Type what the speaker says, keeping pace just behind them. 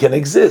can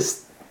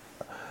exist.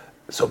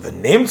 So the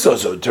nimtzo,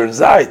 so it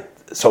turns out.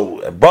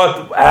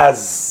 But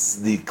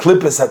as the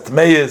klipas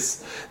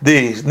hatmeis,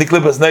 the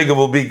klipas nega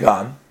will be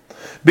gone,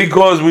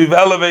 because we've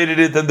elevated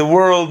it, and the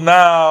world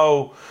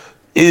now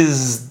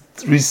is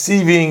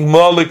receiving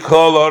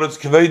molikol aretz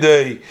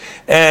kvedei,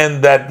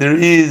 and that there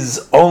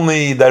is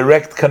only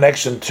direct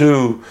connection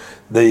to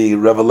the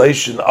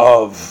revelation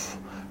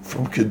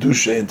from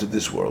kedusha into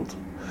this world.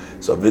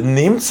 So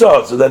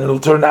v'nimtza, so then it'll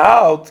turn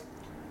out,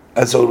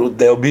 and so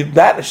they'll be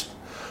vanished.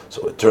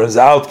 So it turns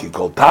out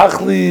kikol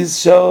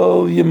tachlis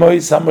shel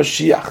yemois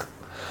hamashiach,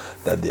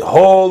 that the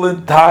whole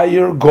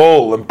entire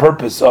goal and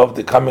purpose of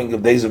the coming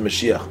of days of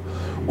Mashiach,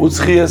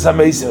 utzchias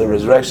hamesim, the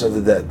resurrection of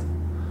the dead,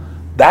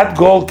 that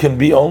goal can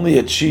be only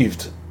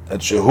achieved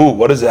at Shehu.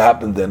 What does it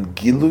happen then?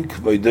 Gilui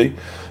k'voidei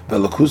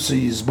v'lakusa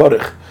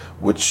yizbarich,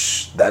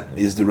 which that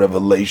is the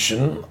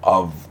revelation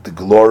of the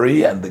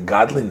glory and the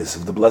godliness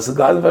of the blessed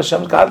God of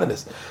Hashem's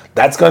godliness.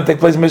 That's going to take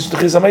place in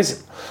Mishtuchis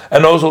HaMeisim.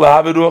 And also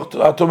lahavi ruach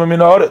atumah min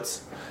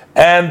haaretz,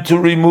 and to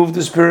remove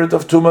the spirit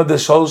of tumah, the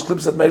shalosh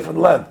clips that made from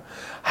the land.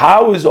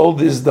 How is all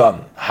this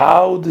done?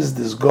 How is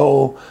this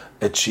goal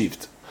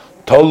achieved?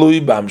 This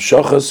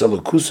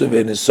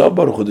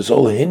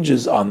all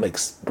hinges on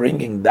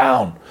bringing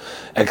down,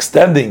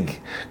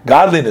 extending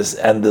godliness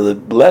and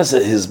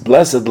his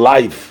blessed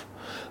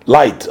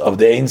light of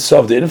the Ein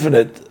Sof, the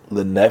infinite,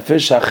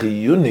 l'nefesh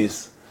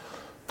hachiyunis,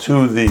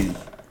 to the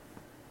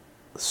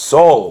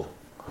soul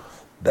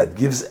that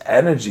gives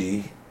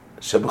energy,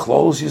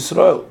 shebechlolos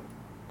Yisrael,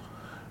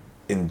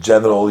 in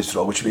general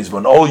Yisrael, which means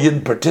when all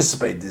Yidden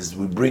participate,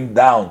 we bring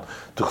down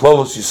to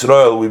Chlolos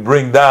Yisrael, we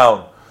bring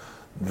down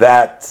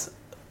that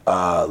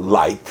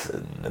light.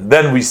 And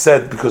then we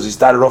said, because he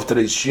started off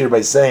today's shir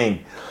by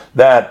saying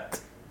that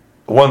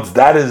once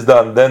that is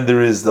done, then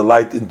there is the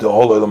light into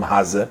whole Olam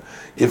Hazeh.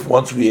 If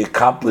once we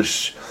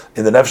accomplish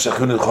in the Nefesh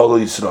HaChiyunis Chol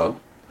Yisrael,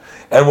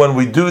 and when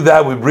we do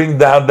that, we bring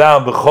down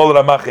B'chol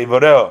Ramach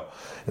Eivareo,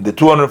 in the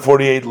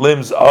 248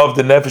 limbs of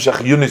the Nefesh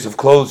HaChiyunis of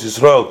Chol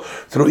Yisrael,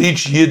 through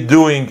each Yid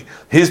doing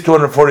his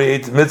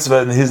 248 mitzvah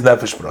and his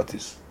Nefesh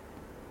Pratis.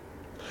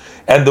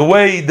 And the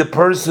way the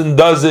person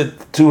does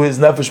it to his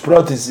Nefesh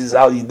Pratis is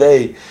Al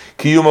Yidei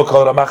Kiyuma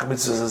Kol Ramach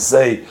Mitzvahs,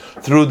 say,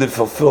 through the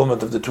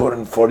fulfillment of the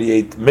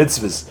 248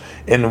 mitzvahs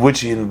in which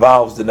he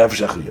involves the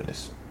Nefesh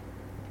HaChiyunis.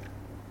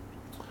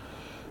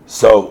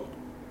 So,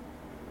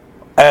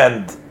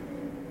 and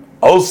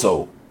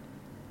also,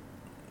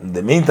 in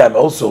the meantime,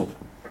 also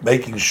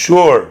making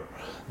sure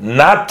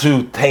not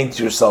to taint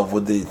yourself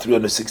with the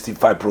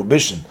 365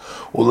 prohibition,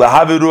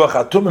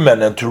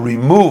 and to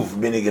remove,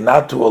 meaning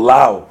not to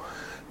allow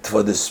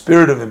for the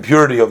spirit of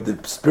impurity, of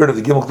the spirit of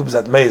the Gimel Klipas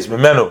Hatmeis,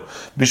 Mimenu,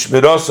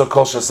 Bishmirosa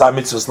Kol Shasa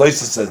Mitzvos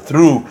Leisasa,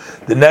 through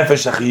the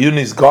Nefesh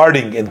HaChiyunis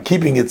guarding and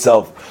keeping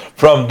itself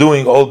from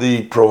doing all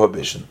the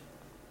prohibition.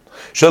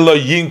 Shelo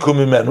Yinku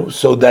Mimenu,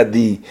 so that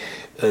the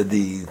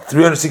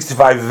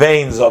 365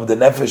 veins of the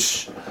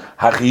Nefesh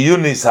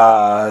HaChiyunis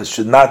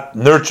should not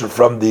nurture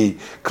from the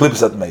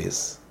Klipas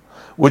Hatmeis,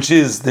 which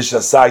is the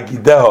Shasa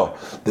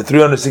Gideho, the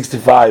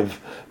 365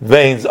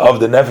 veins of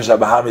the Nefesh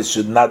HaBahamis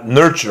should not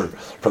nurture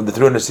from the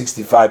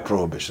 365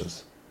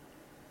 prohibitions.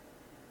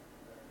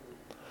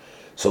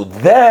 So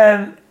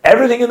then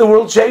everything in the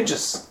world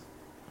changes.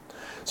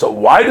 So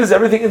why does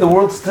everything in the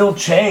world still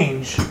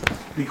change?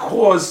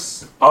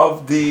 Because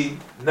of the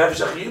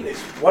Nefesh HaChiyunis.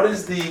 What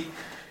is the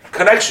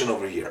connection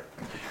over here?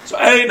 So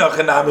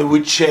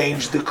we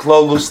change the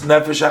Klolus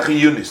Nefesh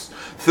HaChiyunis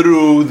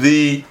through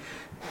the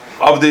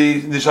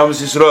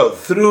Neshamas Yisrael,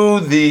 through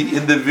the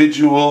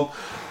individual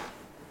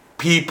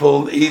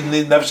people in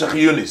the Nefesh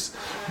HaChiyunis,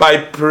 by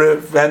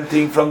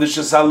preventing from the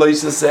Shasa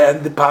Loisaseh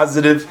and the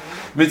positive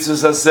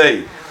Mitzvahs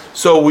Aseh.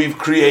 So we've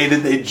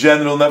created a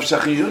general Nefesh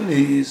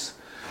HaChiyunis.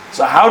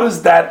 So how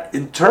does that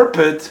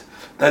interpret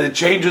that it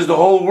changes the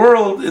whole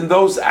world in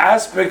those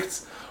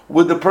aspects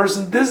where the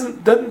person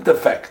didn't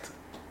affect?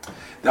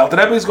 The Alter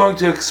Rebbe is going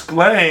to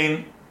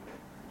explain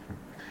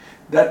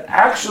that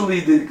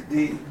actually the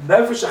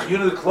Nefesh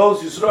HaChiyunis, the Klolus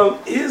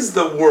Yisrael, is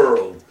the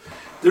world.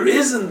 There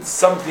isn't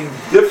something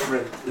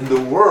different in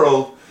the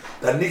world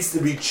that needs to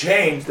be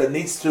changed, that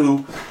needs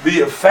to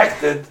be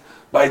affected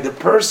by the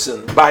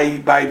person,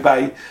 by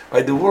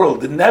the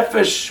world. The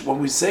nefesh, when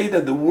we say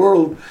that the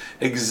world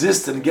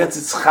exists and gets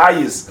its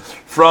chayis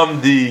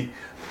from the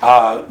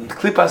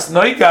klipas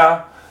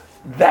noiga,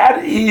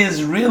 that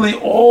is really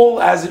all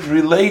as it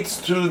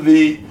relates to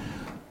the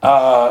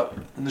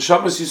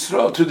neshamas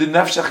Yisrael, to the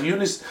nefesh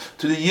HaChiyunis,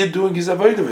 to the yid doing his avodah.